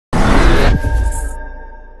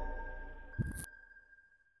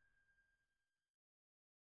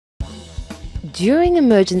During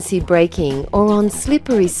emergency braking or on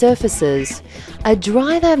slippery surfaces, a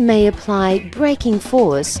driver may apply braking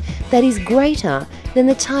force that is greater than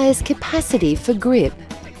the tyre's capacity for grip.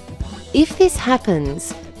 If this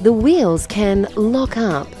happens, the wheels can lock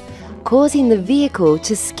up, causing the vehicle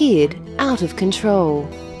to skid out of control.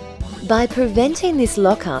 By preventing this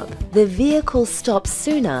lockup, the vehicle stops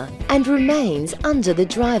sooner and remains under the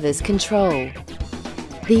driver's control.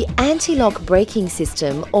 The anti-lock braking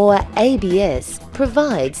system, or ABS,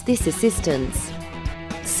 provides this assistance.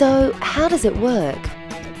 So, how does it work?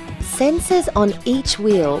 Sensors on each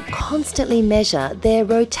wheel constantly measure their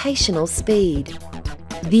rotational speed.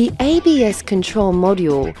 The ABS control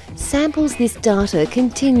module samples this data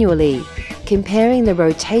continually, comparing the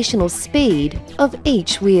rotational speed of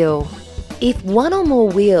each wheel. If one or more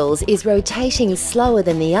wheels is rotating slower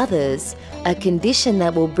than the others, a condition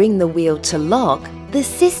that will bring the wheel to lock, the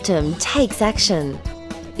system takes action.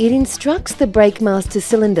 It instructs the brake master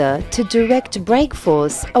cylinder to direct brake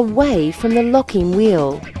force away from the locking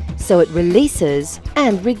wheel, so it releases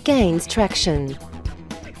and regains traction.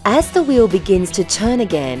 As the wheel begins to turn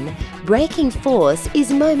again, braking force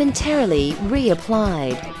is momentarily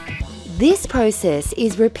reapplied. This process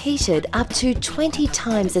is repeated up to 20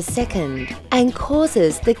 times a second and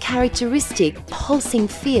causes the characteristic pulsing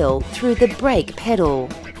feel through the brake pedal.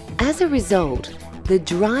 As a result, the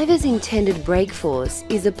driver's intended brake force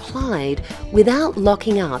is applied without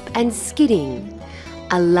locking up and skidding,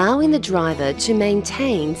 allowing the driver to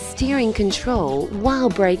maintain steering control while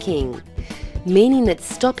braking, meaning that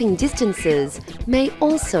stopping distances may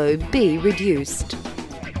also be reduced.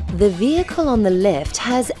 The vehicle on the left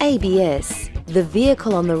has ABS, the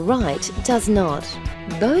vehicle on the right does not.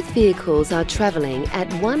 Both vehicles are travelling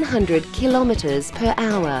at 100 kilometers per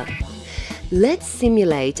hour. Let's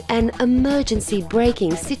simulate an emergency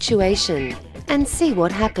braking situation and see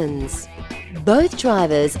what happens. Both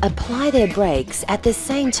drivers apply their brakes at the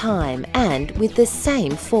same time and with the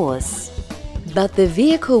same force. But the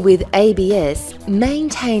vehicle with ABS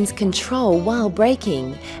maintains control while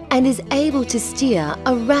braking and is able to steer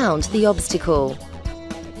around the obstacle.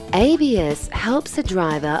 ABS helps the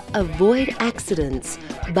driver avoid accidents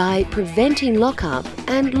by preventing lockup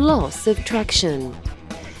and loss of traction.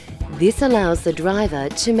 This allows the driver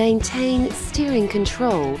to maintain steering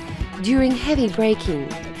control during heavy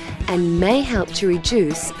braking and may help to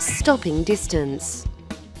reduce stopping distance.